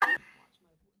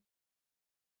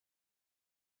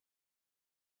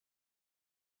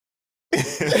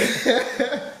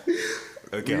Okay,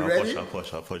 We I'll ready? I'll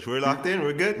push. We're locked in.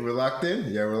 We're good. We're locked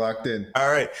in? Yeah, we're locked in. All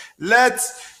right,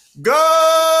 let's go.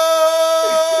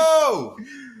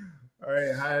 All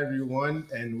right. Hi, everyone,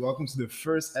 and welcome to the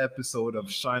first episode of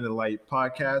Shine a Light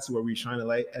podcast, where we shine a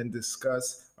light and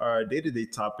discuss our day to day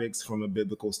topics from a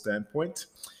biblical standpoint.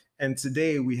 And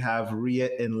today we have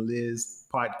Ria and Liz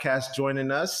podcast joining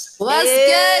us. What's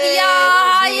good, y'all?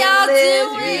 How y'all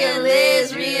doing? Real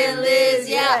Liz,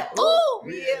 yeah. Ooh.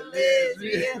 Real Liz.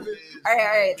 All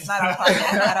right. It's not our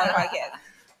podcast.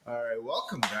 All right.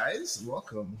 Welcome, guys.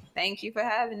 Welcome. Thank you for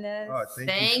having us. Oh,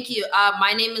 Thank you.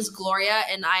 My name is Gloria,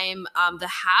 and I'm the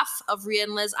half of Ria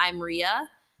and Liz. I'm Ria.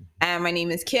 And my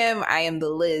name is Kim. I am the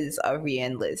Liz of Ria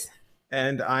and Liz.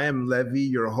 And I am Levy,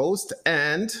 your host,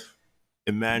 and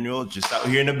Emmanuel, just out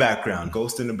here in the background.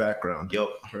 Ghost in the background. Yep.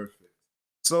 Perfect.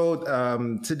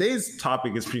 So today's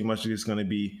topic is pretty much just going to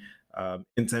be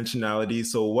intentionality.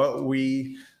 So what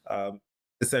we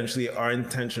essentially are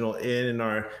intentional in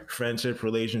our friendship,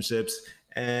 relationships,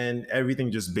 and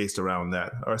everything just based around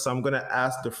that. All right, so I'm going to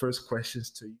ask the first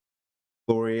questions to you,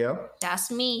 Gloria.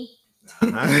 That's me.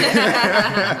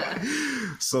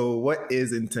 So what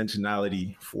is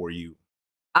intentionality for you?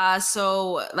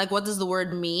 So what does the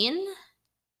word mean?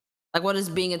 Like, what does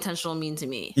being intentional mean to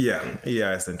me? Yeah,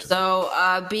 essentially. So,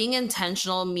 being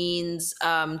intentional means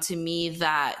to me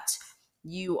that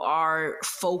you are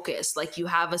focused, like you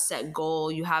have a set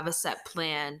goal, you have a set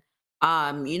plan.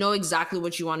 You know exactly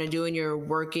what you want to do, and you're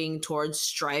working towards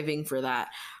striving for that.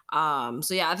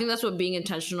 So yeah, I think that's what being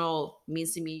intentional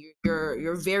means to me.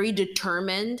 You're very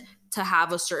determined to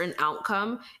have a certain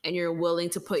outcome, and you're willing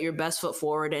to put your best foot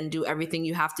forward and do everything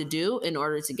you have to do in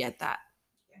order to get that.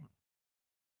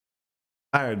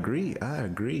 I agree.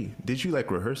 Did you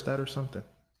rehearse that or something?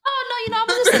 Oh no, I'm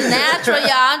just a natural, y'all.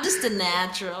 I'm just a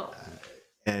natural.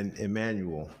 And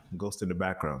Emmanuel, Ghost in the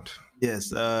background.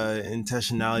 Yes,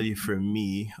 intentionality for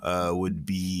me would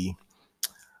be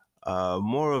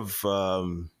more of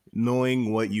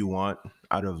knowing what you want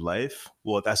out of life.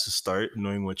 Well, that's the start,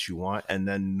 knowing what you want, and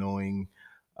then knowing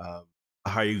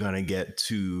how you're going to get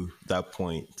to that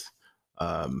point.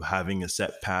 Having a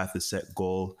set path, a set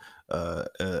goal,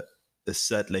 a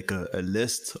set a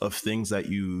list of things that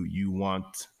you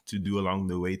want to do along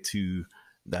the way to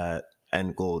that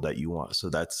end goal that you want. So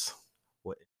that's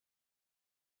what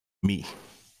me.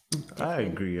 I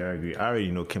agree. I already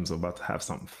know Kim's about to have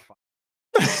something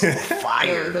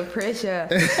Fire. The pressure.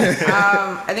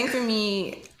 I think for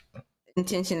me,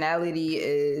 intentionality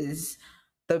is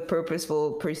the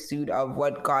purposeful pursuit of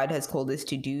what God has called us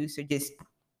to do. So just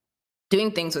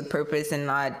doing things with purpose and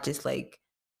not just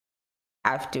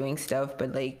half doing stuff,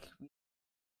 but God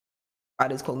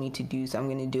has called me to do, so I'm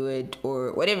going to do it,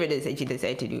 or whatever it is that you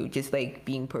decide to do, just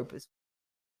being purposeful.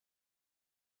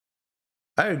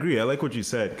 I agree. I like what you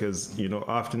said, because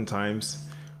oftentimes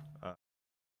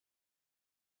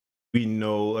we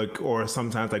know or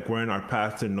sometimes we're in our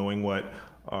path to knowing what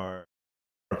our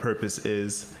purpose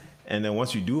is, and then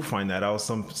once you do find that out,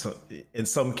 in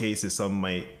some cases some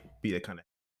might be the kind of,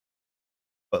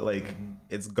 but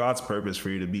it's God's purpose for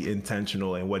you to be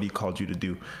intentional in what He called you to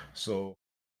do. So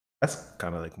that's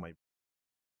kind of my.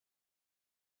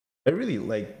 I really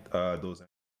like those.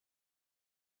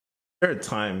 There a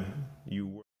time you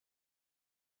were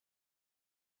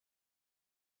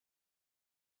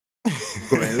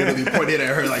literally pointed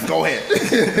at her go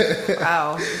ahead.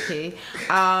 Wow. Okay.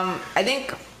 I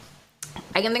think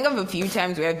I can think of a few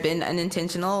times where I've been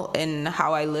unintentional in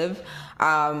how I live.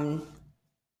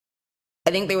 I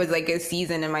think there was a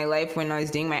season in my life when I was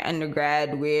doing my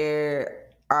undergrad where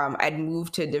I'd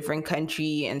moved to a different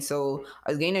country, and so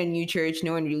I was going to a new church.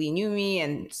 No one really knew me,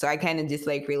 and so I kind of just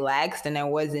relaxed, and I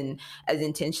wasn't as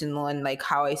intentional in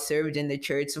how I served in the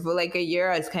church. So for a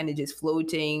year, I was kind of just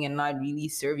floating and not really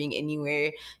serving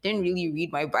anywhere. Didn't really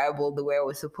read my Bible the way I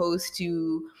was supposed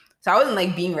to. So I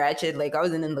wasn't being ratchet, I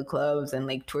wasn't in the clubs and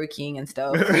twerking and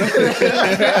stuff.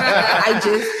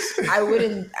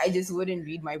 I just wouldn't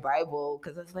read my Bible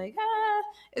because I was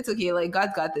it's okay.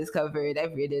 God's got this covered.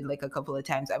 I've read it a couple of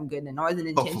times. I'm good. And I wasn't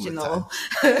intentional.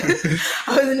 I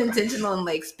wasn't intentional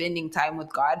in spending time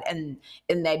with God. And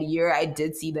in that year, I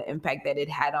did see the impact that it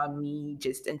had on me,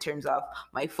 just in terms of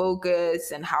my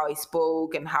focus and how I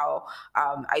spoke and how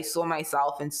I saw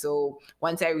myself. And so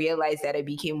once I realized that, I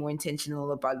became more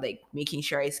intentional about making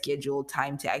sure I schedule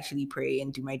time to actually pray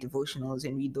and do my devotionals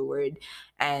and read the word.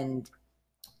 And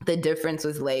the difference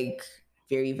was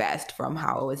very vast from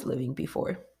how I was living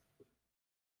before.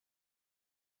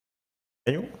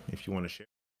 Daniel, if you want to share.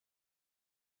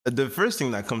 The first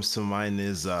thing that comes to mind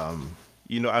is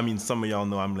I mean, some of y'all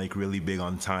know I'm like really big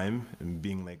on time and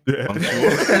being like Yeah. punctual.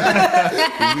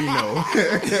 We know.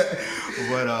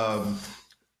 But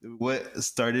what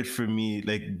started for me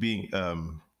like being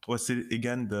what's it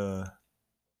again? The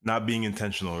not being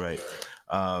intentional, right?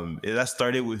 That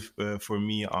started with for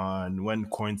me on when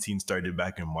quarantine started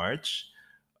back in March.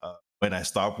 When I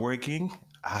stopped working,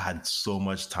 I had so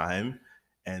much time,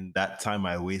 and that time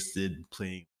I wasted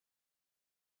playing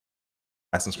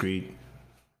Assassin's Creed.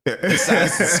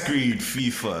 Assassin's Creed,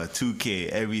 FIFA, 2K,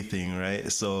 everything,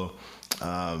 right? So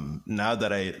now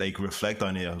that I like reflect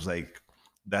on it, I was like,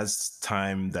 that's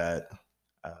time that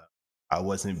uh, I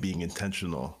wasn't being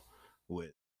intentional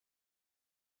with.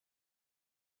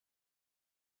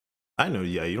 I know,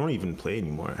 yeah, you don't even play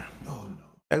anymore. Oh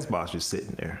no, Xbox just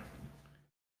sitting there.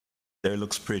 there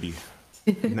looks pretty.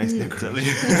 Nice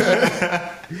decoration.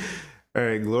 All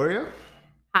right, Gloria.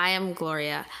 I am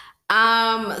Gloria.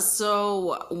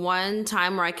 So one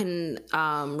time where I can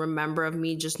remember of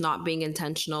me just not being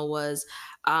intentional was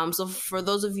so for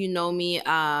those of you know me,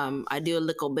 I do a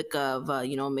little bit of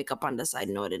makeup on the side.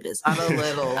 You know what it is. Not a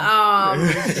little.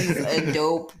 She's a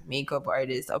dope makeup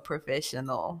artist, a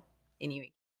professional.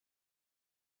 Anyway.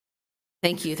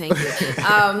 Thank you.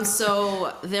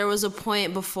 So there was a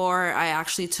point before I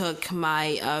actually took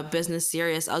my business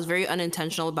serious. I was very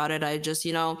unintentional about it. I just,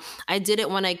 I did it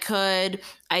when I could.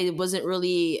 I wasn't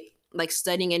really like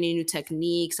studying any new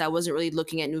techniques. I wasn't really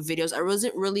looking at new videos. I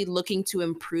wasn't really looking to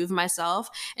improve myself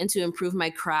and to improve my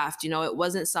craft. It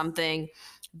wasn't something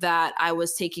that I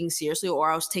was taking seriously or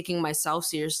I was taking myself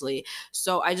seriously.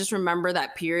 So I just remember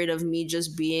that period of me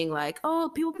just being like,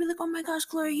 oh, people be like, oh my gosh,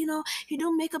 Gloria, you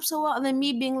do makeup so well. And then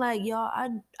me being like, yo, I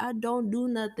don't do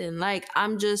nothing. Like,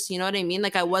 I'm just, you know what I mean?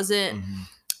 Like, I wasn't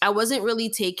really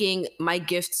taking my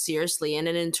gift seriously. And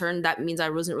then in turn, that means I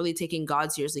wasn't really taking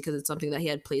God seriously because it's something that he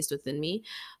had placed within me.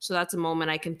 So that's a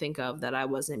moment I can think of that I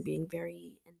wasn't being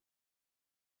very.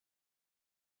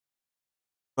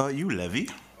 You, Levy?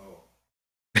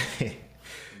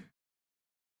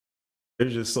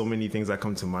 There's just so many things that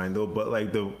come to mind though, but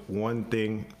like the one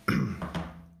thing,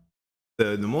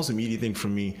 the most immediate thing for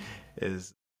me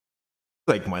is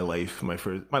like my life in my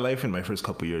first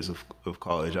couple years of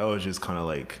college. I was just kind of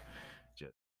like,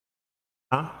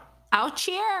 Out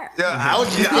here. Yeah, out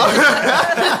here.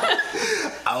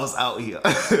 I was out here.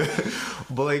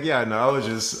 But like, yeah, no, I was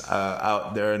just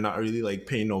out there, not really like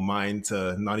paying no mind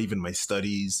to not even my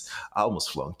studies. I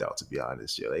almost flunked out, to be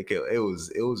honest. Yeah, like it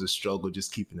was a struggle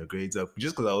just keeping the grades up,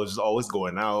 just because I was just always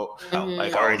going out,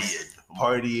 like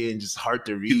partying, just hard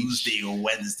to reach. Tuesday or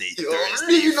Wednesday,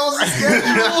 Thursday. You know the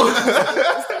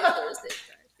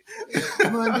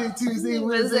schedule. Monday, Tuesday,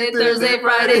 Wednesday, Thursday,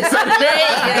 Friday,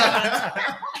 Saturday.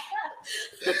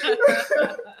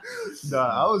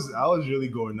 Nah, I was really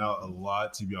going out a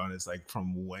lot, to be honest. Like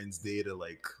from Wednesday to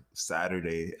like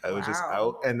Saturday, I was just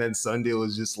out, and then Sunday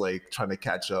was just like trying to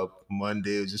catch up.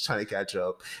 Monday was just trying to catch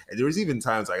up, and there was even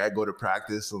times like I go to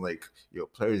practice and like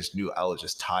players knew I was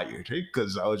just tired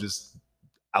because I was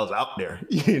out there,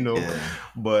 Yeah.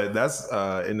 But that's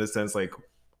in a sense like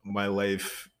my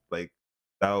life, like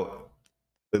without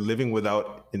living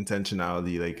without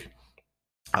intentionality, like.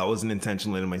 I wasn't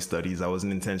intentional in my studies. I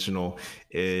wasn't intentional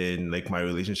in like my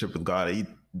relationship with God.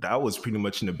 That was pretty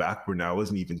much in the back burner. I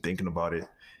wasn't even thinking about it,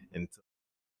 and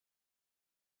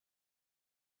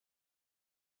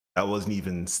I wasn't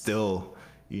even still,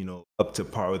 up to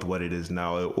par with what it is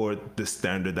now or the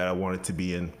standard that I wanted to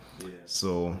be in. Yeah.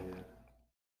 So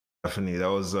definitely,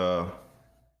 that was.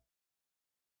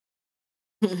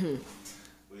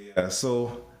 Yeah.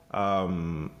 So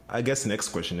I guess the next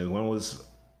question is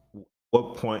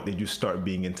what point did you start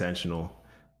being intentional?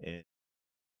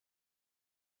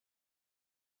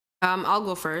 I'll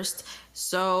go first.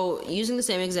 So using the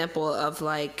same example of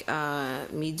like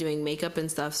me doing makeup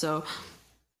and stuff. So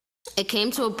it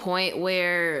came to a point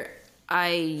where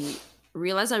I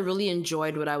realized I really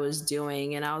enjoyed what I was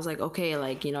doing. And I was like, okay,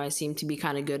 like, I seem to be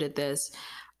kind of good at this.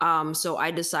 So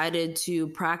I decided to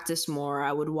practice more.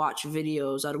 I would watch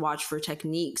videos. I'd watch for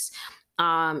techniques.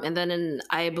 And then in,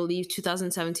 I believe,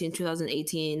 2017,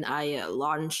 2018, I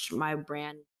launched my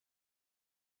brand.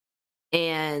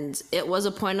 And it was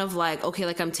a point of like, okay,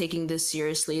 like I'm taking this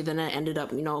seriously. Then I ended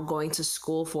up, going to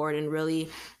school for it and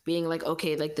really being like,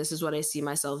 okay, like this is what I see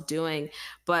myself doing.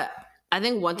 But I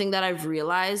think one thing that I've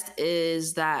realized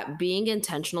is that being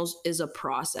intentional is a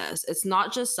process. It's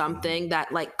not just something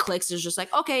that like clicks, is just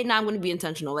like, okay, now I'm going to be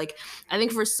intentional. Like I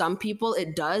think for some people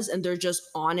it does, and they're just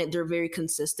on it. They're very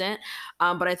consistent.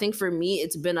 But I think for me,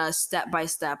 it's been a step by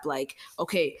step. Like,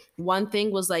 okay, one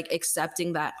thing was like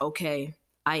accepting that, okay,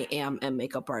 I am a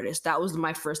makeup artist. That was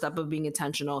my first step of being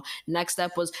intentional. Next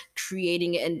step was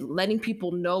creating it and letting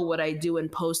people know what I do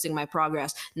and posting my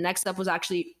progress. Next step was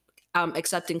actually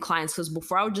accepting clients, because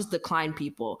before I would just decline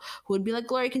people who would be like,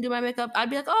 Gloria, you can do my makeup. I'd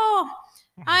be like, oh,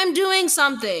 I'm doing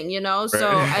something, you know? So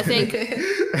I think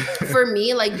for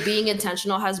me, like being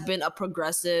intentional has been a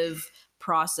progressive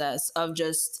process of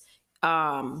just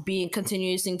being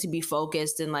continuing to be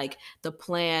focused and like the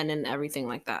plan and everything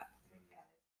like that.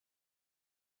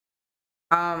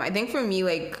 I think for me,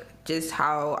 like just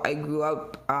how I grew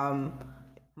up,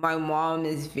 my mom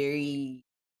is very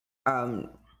an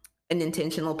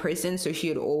intentional person, so she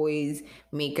would always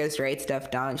make us write stuff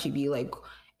down. She'd be like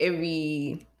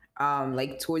every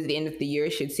like towards the end of the year,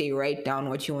 she'd say write down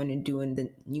what you want to do in the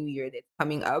new year that's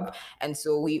coming up. And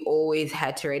so we always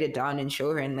had to write it down and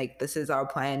show her, and like, this is our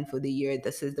plan for the year,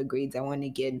 this is the grades I want to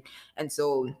get. And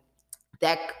so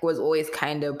that was always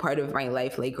kind of part of my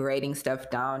life, like writing stuff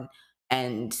down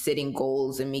and setting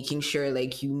goals and making sure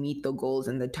like you meet the goals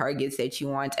and the targets that you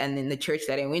want. And in the church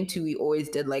that I went to, we always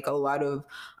did like a lot of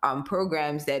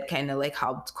programs that kind of like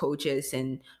helped coach us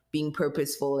and being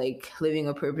purposeful, like living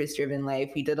a purpose driven life.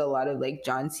 We did a lot of like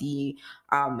John C.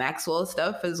 Maxwell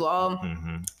stuff as well.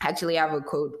 Actually, I have a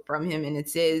quote from him, and it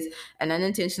says, an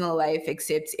unintentional life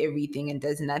accepts everything and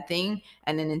does nothing,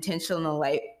 and an intentional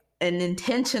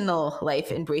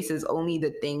life embraces only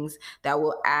the things that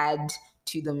will add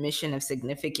to the mission of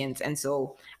significance. And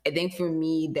so I think for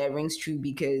me that rings true,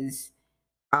 because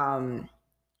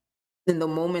in the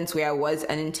moments where I was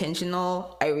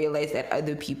unintentional, I realized that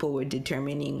other people were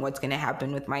determining what's going to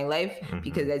happen with my life,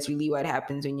 because that's really what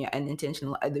happens when you're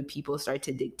unintentional. Other people start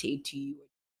to dictate to you.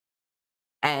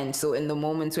 And so in the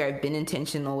moments where I've been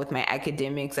intentional with my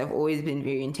academics, I've always been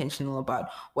very intentional about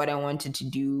what I wanted to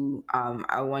do.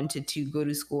 I wanted to go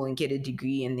to school and get a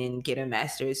degree and then get a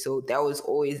master's. So that was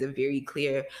always a very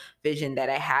clear vision that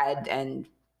I had. And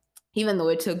even though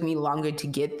it took me longer to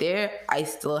get there, I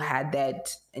still had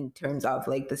that in terms of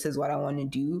like, this is what I want to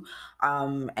do.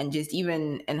 And just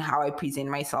even in how I present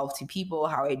myself to people,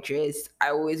 how I dress, I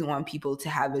always want people to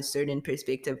have a certain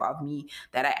perspective of me,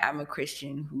 that I am a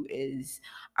Christian who is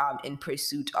in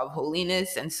pursuit of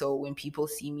holiness. And so when people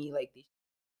see me, like,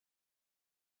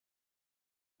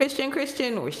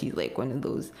 Christian, or she's like one of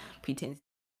those pretends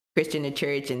Christian at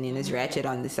church and then is ratchet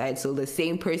on the side. So the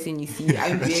same person you see,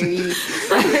 I'm very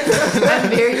consistent.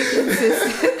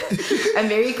 I'm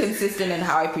very consistent in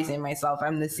how I present myself.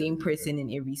 I'm the same person in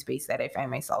every space that I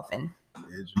find myself in.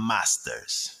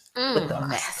 Masters. With the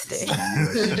master.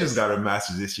 She just got her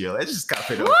master's this year. Let's just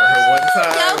clap it up for her one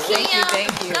time.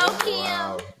 Thank you.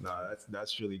 Wow. No,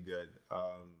 that's really good.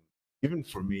 Even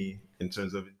for me, in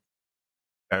terms of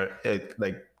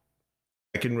like,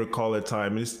 I can recall a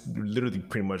time, it's literally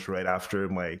pretty much right after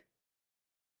my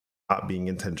not being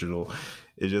intentional.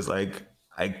 It's just like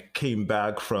I came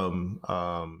back from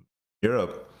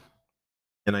Europe,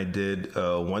 and I did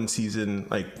one season,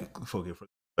 like,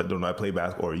 I don't know, I play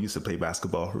basketball, or used to play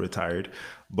basketball, retired,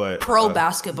 but pro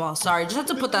basketball. Sorry, just have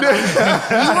to put that out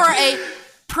there. You were a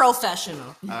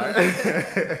professional.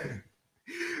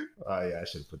 Yeah, I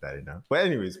should put that in now. But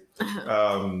anyways,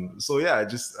 so yeah, I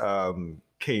just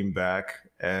came back,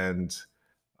 and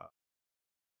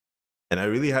I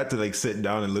really had to like sit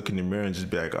down and look in the mirror and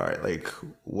just be like, all right, like,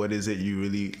 what is it you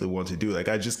really want to do? Like,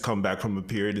 I just come back from a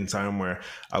period in time where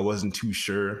I wasn't too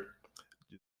sure,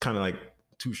 kind of like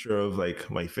too sure of like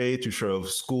my faith, too sure of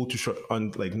school, too sure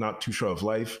like not too sure of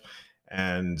life,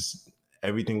 and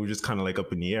everything was just kind of like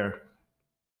up in the air.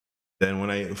 Then when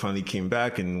I finally came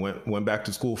back and went back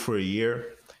to school for a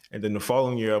year, and then the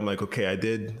following year, I'm like, okay, I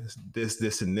did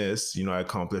this, and this. You know, I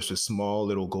accomplished the small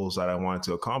little goals that I wanted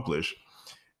to accomplish.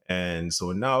 And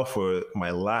so now for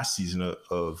my last season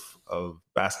of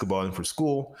basketball and for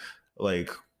school,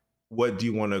 like, what do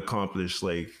you want to accomplish?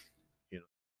 Like, you know,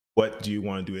 what do you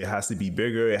want to do? It has to be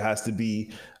bigger. It has to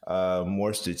be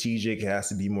more strategic. It has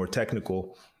to be more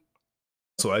technical.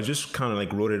 So I just kind of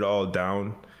like wrote it all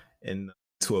down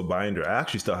into a binder. I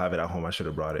actually still have it at home. I should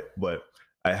have brought it, but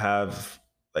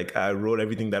I wrote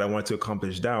everything that I wanted to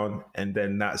accomplish down. And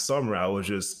then that summer, I was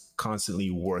just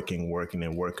constantly working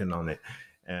on it.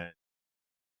 And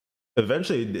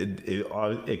eventually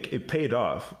it paid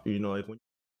off. You know, like when you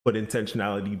put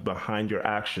intentionality behind your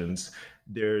actions,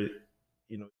 there,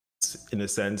 you know, it's in a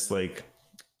sense like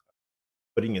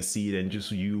putting a seed and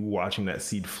just you watching that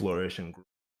seed flourish and grow.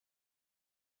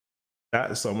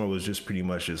 That summer was just pretty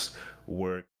much just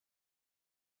work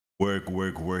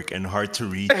work, and hard to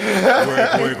reach.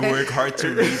 Work, hard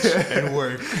to reach, and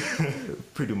work.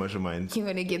 Pretty much of mine. You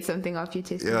want to get something off your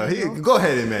chest? Yeah, go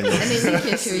ahead, Emmanuel. And then you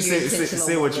can show your intentional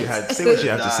say what you moments. had. Say what you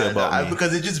have to say about me.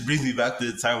 Because it just brings me back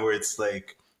to the time where it's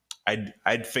like I'd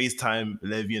FaceTime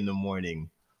Levy in the morning.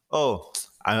 Oh,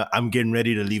 I'm getting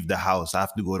ready to leave the house. I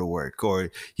have to go to work,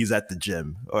 or he's at the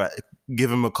gym, or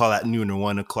give him a call at noon or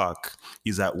 1 o'clock.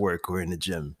 He's at work or in the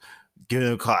gym. Give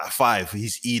him a call at 5.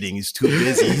 He's eating. He's too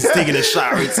busy. He's taking a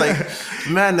shower. It's like,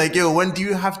 man, like, yo, when do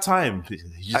you have time?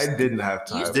 I didn't have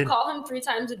You time. used to call him 3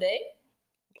 times a day?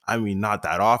 I mean, not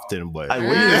that often, but I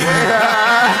waited.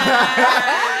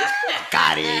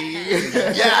 got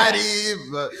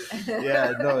him. But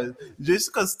yeah, no,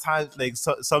 just because times like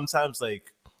sometimes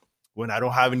like when I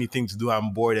don't have anything to do,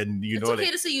 I'm bored, and It's know, okay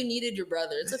like, to say you needed your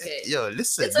brother. It's okay. yo,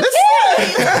 listen, It's okay.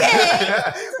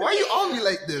 Why are you on me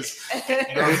like this?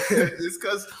 It's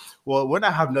because, well, when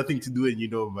I have nothing to do and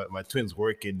my twin's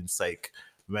working, it's like,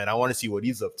 man, I want to see what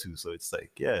he's up to. So it's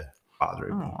like, yeah,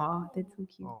 bothering me. Oh, that's so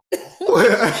cute. All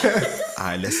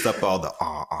right, let's stop all the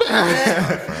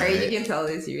Right, you can tell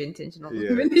it's your intentional.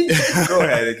 Yeah. Go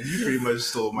ahead. You pretty much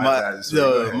stole my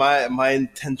dad. My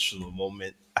intentional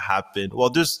moment happened. Well,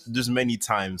 there's many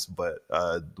times, but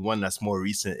the one that's more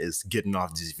recent is getting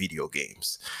off these video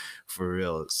games, for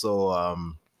real. So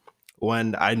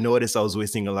when I noticed I was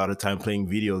wasting a lot of time playing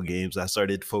video games, I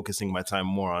started focusing my time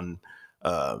more on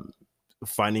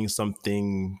finding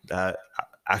something that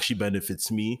actually benefits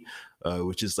me,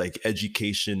 which is like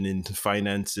education into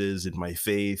finances, in my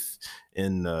faith,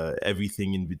 and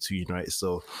everything in between, right?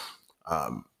 So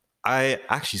I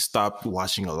actually stopped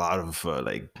watching a lot of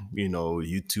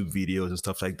YouTube videos and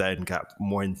stuff like that, and got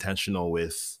more intentional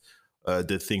with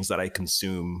the things that I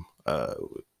consume,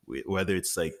 whether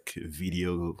it's like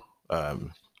video,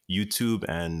 YouTube,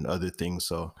 and other things.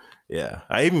 So yeah,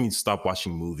 I even stopped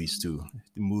watching movies too.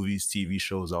 Movies, TV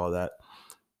shows, all that.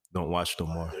 Don't watch no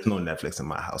more. There's no Netflix in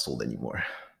my household anymore.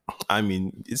 I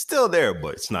mean, it's still there,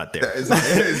 but it's not there. It's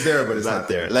there, but it's not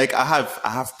there. Like I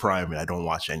have Prime and I don't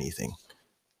watch anything.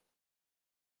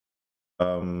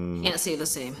 Can't say the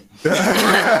same.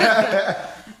 Yeah,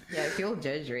 I feel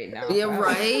judged right now. Yeah,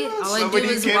 right? All I do Somebody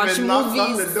is came watch and knocked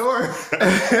on movies. the door.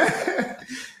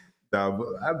 No, but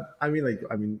I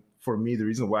mean, for me, the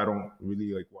reason why I don't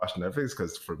really like watch Netflix,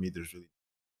 because for me, there's really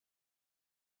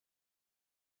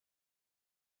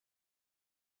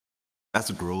That's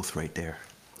growth right there.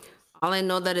 All I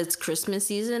know that it's Christmas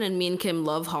season, and me and Kim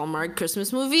love Hallmark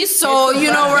Christmas movies, so we're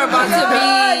about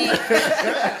to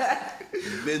be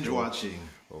Binge watching.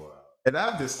 And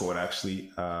I have this quote actually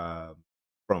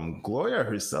from Gloria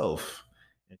herself.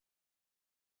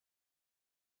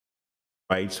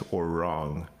 Right or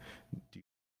wrong?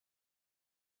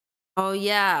 Oh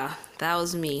yeah, that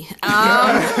was me.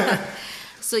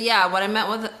 So yeah, what I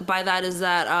meant by that is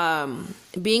that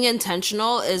being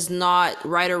intentional is not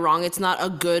right or wrong. It's not a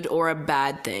good or a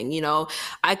bad thing.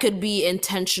 I could be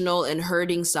intentional in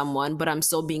hurting someone, but I'm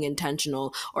still being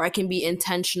intentional. Or I can be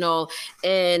intentional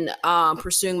in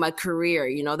pursuing my career.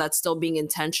 That's still being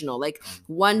intentional. Like,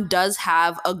 one does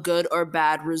have a good or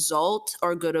bad result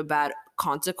or good or bad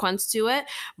consequence to it,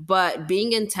 but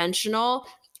being intentional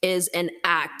is an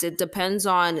act. It depends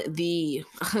on the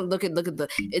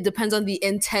it depends on the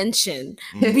intention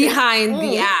behind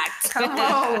the act. Come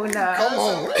on,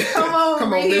 Come on,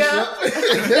 Bishop.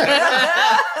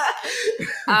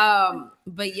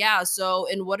 But yeah, so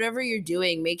in whatever you're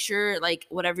doing, make sure like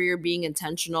whatever you're being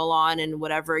intentional on and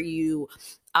whatever you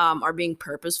are being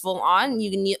purposeful on,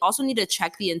 you also need to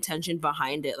check the intention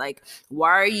behind it. Like, why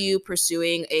are you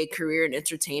pursuing a career in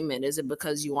entertainment? Is it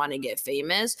because you want to get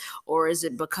famous, or is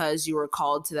it because you were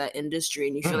called to that industry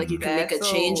and you feel like you can make a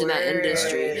change in that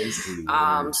industry?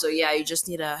 So yeah, you just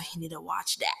need to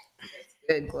watch that.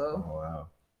 Good, Glow. Oh, wow.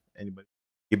 Anybody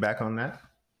get back on that?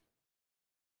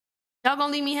 Y'all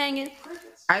gonna leave me hanging?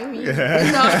 I mean, You said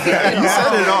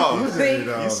it all.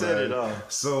 You said it all.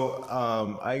 So,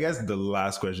 I guess the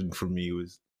last question for me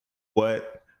was,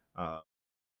 what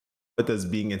does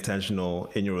being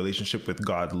intentional in your relationship with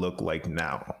God look like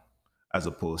now, as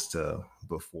opposed to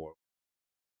before?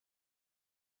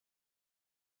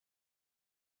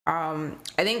 I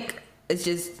think it's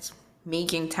just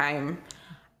making time.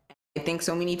 I think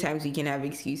so many times we can have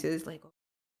excuses like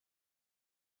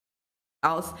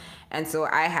else, and so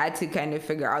I had to kind of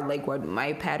figure out like what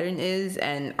my pattern is,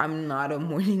 and I'm not a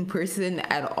morning person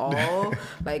at all.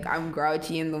 Like, I'm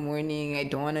grouchy in the morning. I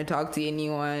don't want to talk to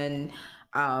anyone.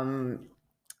 And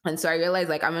so I realized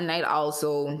like I'm a night owl,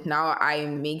 so now I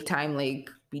make time like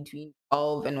between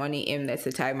 12 and 1 a.m. That's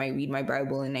the time I read my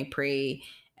Bible and I pray,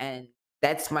 and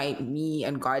that's my me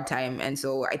and God time. And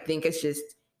so I think it's just,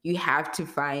 you have to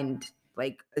find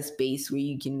like a space where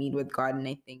you can meet with God. And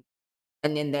I think,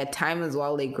 and in that time as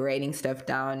well, like writing stuff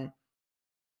down,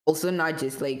 also not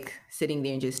just like sitting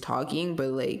there and just talking, but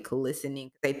like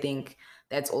listening. I think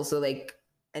that's also like,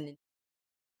 and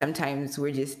sometimes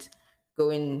we're just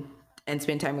going and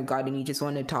spend time with God and you just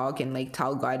want to talk and like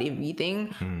tell God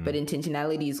everything. But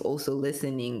intentionality is also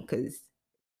listening, because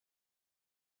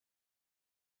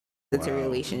it's a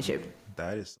relationship.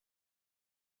 That is.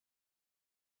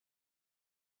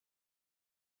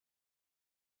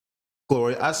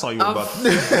 Glory, I saw you were about.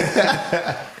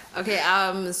 Okay,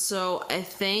 so I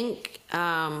think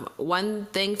one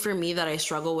thing for me that I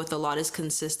struggle with a lot is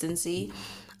consistency.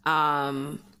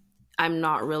 I'm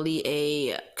not really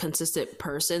a consistent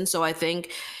person, so I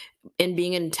think in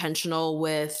being intentional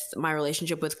with my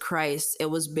relationship with Christ, it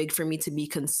was big for me to be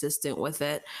consistent with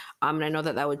it. And I know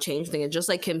that would change things. And just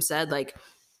like Kim said, like,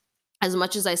 as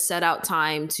much as I set out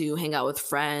time to hang out with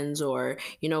friends or,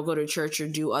 go to church or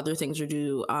do other things or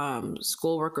do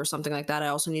schoolwork or something like that, I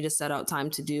also need to set out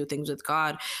time to do things with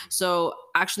God. So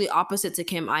actually opposite to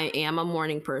Kim, I am a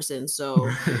morning person. So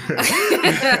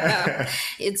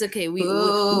it's okay. We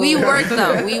work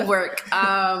though. We work.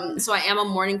 So I am a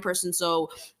morning person.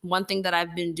 So one thing that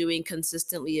I've been doing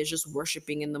consistently is just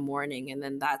worshiping in the morning. And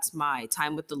then that's my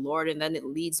time with the Lord. And then it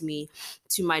leads me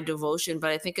to my devotion.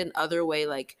 But I think another way,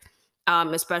 like,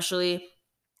 especially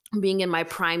being in my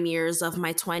prime years of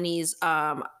my 20s,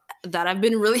 that I've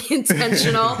been really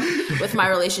intentional with my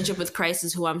relationship with Christ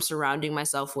is who I'm surrounding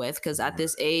myself with. Because at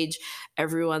this age,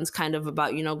 everyone's kind of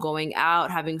about, going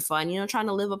out, having fun, trying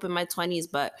to live up in my 20s.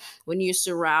 But when you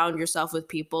surround yourself with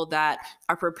people that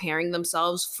are preparing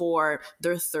themselves for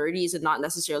their 30s and not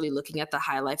necessarily looking at the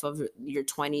high life of your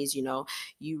 20s,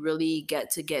 you really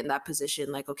get in that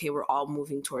position like, okay, we're all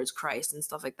moving towards Christ and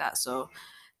stuff like that. So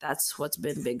that's what's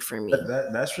been big for me.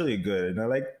 That's really good. And I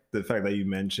like the fact that you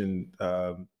mentioned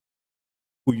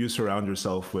who you surround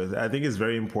yourself with. I think it's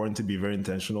very important to be very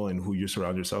intentional in who you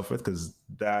surround yourself with, because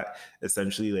that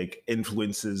essentially like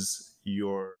influences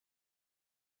your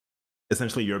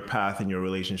path and your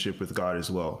relationship with God as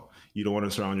well. You don't want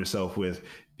to surround yourself with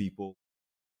people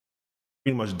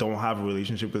pretty much don't have a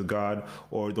relationship with God,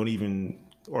 or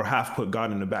have put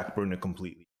God in the back burner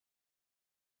completely.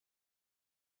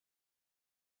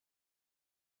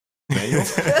 Go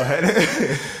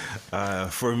ahead.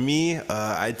 For me,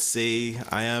 I'd say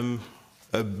I am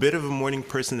a bit of a morning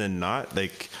person than not.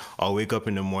 Like, I'll wake up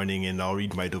in the morning and I'll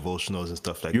read my devotionals and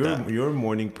stuff like that. You're a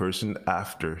morning person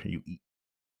after you eat.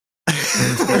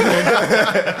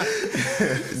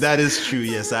 That is true.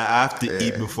 Yes, I have to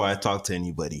eat before I talk to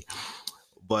anybody.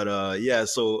 But yeah,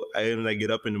 so when I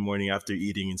get up in the morning after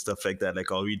eating and stuff like that,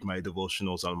 like I'll read my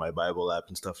devotionals on my Bible app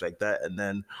and stuff like that. And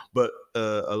then, but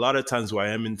a lot of times where I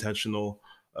am intentional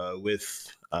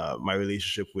with my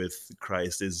relationship with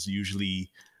Christ is usually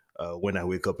when I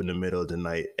wake up in the middle of the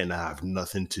night and I have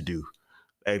nothing to do.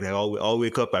 Like I'll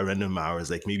wake up at random hours,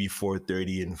 like maybe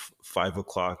 4:30 and 5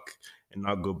 o'clock, and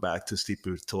I'll go back to sleep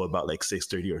until about like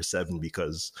 6:30 or 7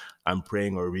 because I'm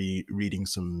praying or reading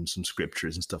some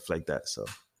scriptures and stuff like that. So,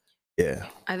 yeah.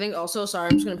 I think also, sorry,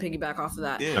 I'm just going to piggyback off of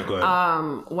that. Yeah, go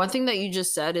ahead. One thing that you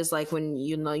just said is like when,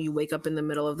 you wake up in the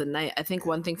middle of the night. I think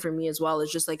one thing for me as well is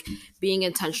just like being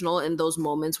intentional in those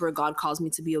moments where God calls me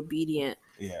to be obedient.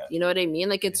 Yeah. You know what I mean?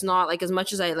 Like, it's not like, as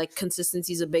much as I like,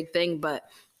 consistency is a big thing, but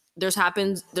there's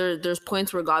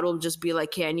points where God will just be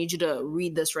like, hey, I need you to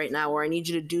read this right now, or I need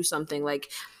you to do something.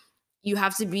 Like, you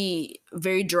have to be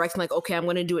very direct, like, okay, I'm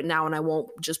going to do it now, and I won't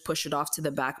just push it off to the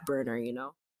back burner,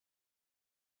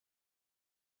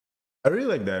 I really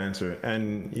like that answer.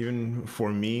 And even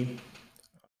for me,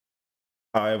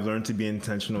 how I've learned to be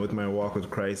intentional with my walk with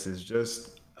Christ is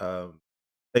just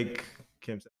like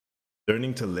Kim said,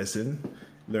 learning to listen,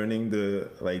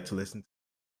 to listen.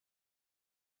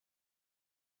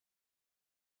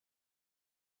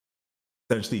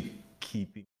 Essentially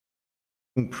keeping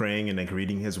praying and like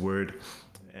reading his word.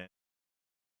 And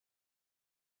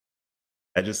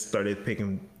I just started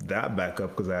picking that back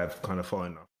up because I've kind of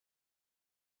fallen off.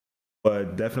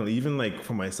 But definitely, even like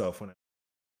for myself, when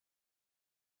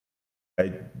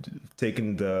I've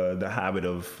taken the habit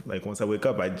of like, once I wake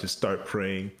up, I just start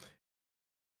praying.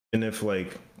 And if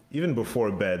like, even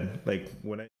before bed, like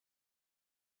when I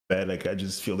bed, like I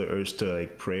just feel the urge to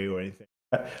like pray or anything,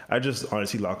 I just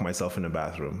honestly lock myself in the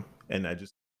bathroom and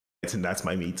and that's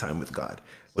my me time with God.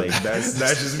 Like that's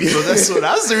just me. So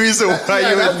that's the reason why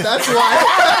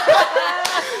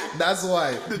That's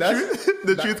why.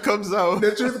 The truth comes out.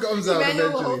 The truth comes out Emmanuel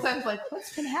the whole eventually. time's like,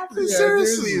 what's been happening? Yeah,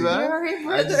 Seriously, seriously. man. You're all right, I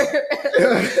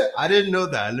brother. just- I didn't know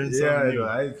that. I learned Yeah, something new.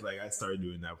 I started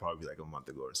doing that probably like a month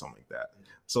ago or something like that.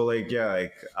 So like yeah,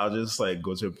 like I'll just like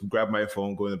grab my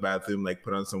phone, go in the bathroom, like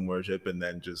put on some worship, and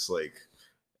then just like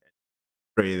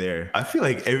pray there. I feel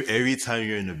like every time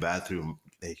you're in the bathroom,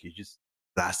 like you're just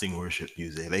blasting worship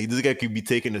music. Like this guy could be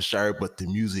taking a shower, but the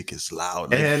music is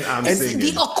loud. Like, And I'm and singing.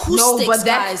 The acoustics, No, but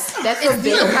guys. that's It's a the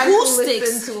big time to acoustics.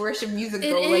 listen to worship music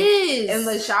It though. Like is. in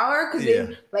the shower, because Yeah.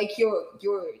 then like your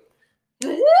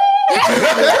yo,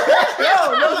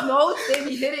 those notes they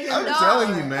be hitting in I'm the telling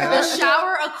shower. you, man. The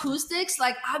shower acoustics,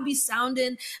 like I'd be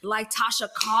sounding like Tasha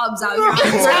Cobbs out here.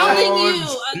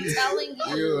 I'm telling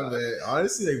you. Yeah, man.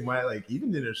 Honestly, like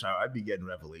even in the shower, I'd be getting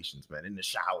revelations, man. In the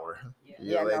shower.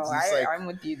 Yeah, like, no, it's just like, I'm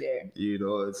with you there.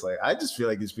 it's like I just feel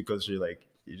like it's because you're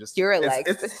just You're it's,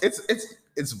 like-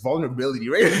 it's vulnerability,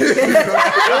 right? You're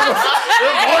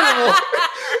vulnerable.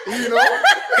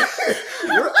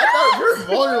 I thought you're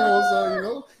vulnerable,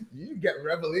 so you get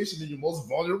revelation in your most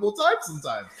vulnerable time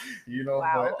sometimes.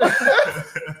 Wow. But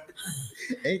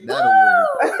ain't that a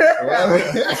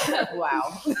word?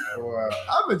 Wow. Wow.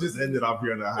 I'm gonna just end it off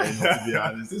here on a high note, to be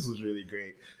honest. This was really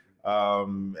great.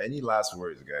 Any last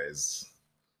words, guys?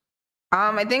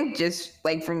 I think just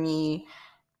like for me,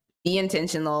 be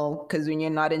intentional, because when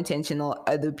you're not intentional,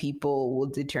 other people will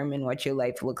determine what your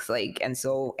life looks like, and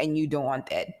you don't want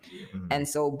that. Mhm. And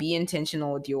so be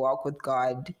intentional with your walk with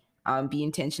God. Be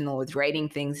intentional with writing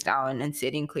things down and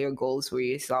setting clear goals for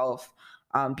yourself.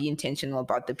 Be intentional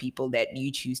about the people that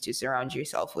you choose to surround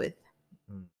yourself with.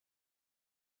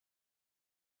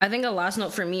 I think a last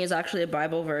note for me is actually a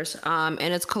Bible verse, and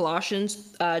it's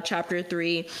Colossians chapter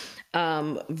 3,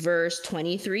 verse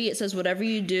 23. It says, whatever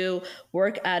you do,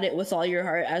 work at it with all your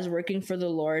heart as working for the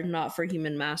Lord, not for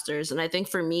human masters. And I think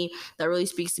for me, that really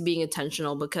speaks to being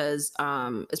intentional because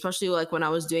especially like when I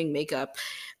was doing makeup,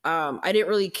 I didn't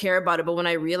really care about it. But when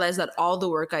I realized that all the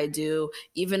work I do,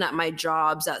 even at my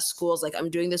jobs, at schools, like I'm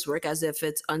doing this work as if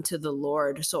it's unto the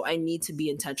Lord. So I need to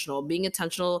be intentional. Being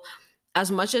intentional, as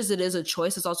much as it is a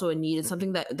choice, it's also a need. It's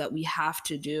something that we have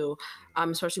to do,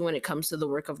 especially when it comes to the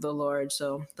work of the Lord.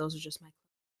 So those are just my.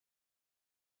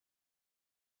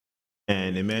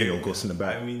 And Emmanuel goes in the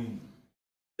back. I mean,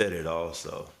 said it all.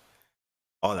 So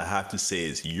all I have to say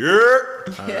is, yeah.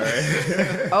 All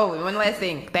right. Oh, one last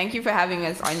thing. Thank you for having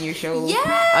us on your show.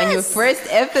 Yes! On your first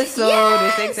episode.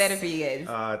 We're so excited for you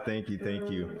guys. Thank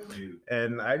you.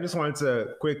 And I just wanted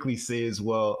to quickly say as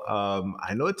well,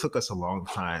 I know it took us a long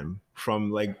time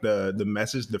from like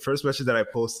the first message that I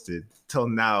posted till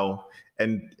now,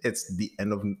 and it's the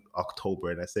end of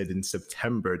October, and I said in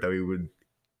September that we would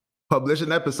publish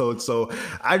an episode. So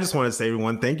I just want to say,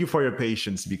 everyone, thank you for your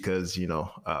patience because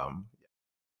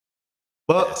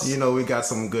but we got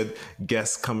some good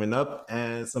guests coming up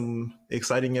and some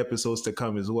exciting episodes to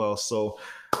come as well. So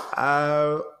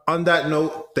on that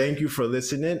note, thank you for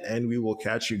listening, and we will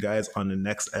catch you guys on the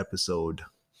next episode.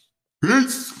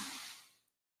 Peace.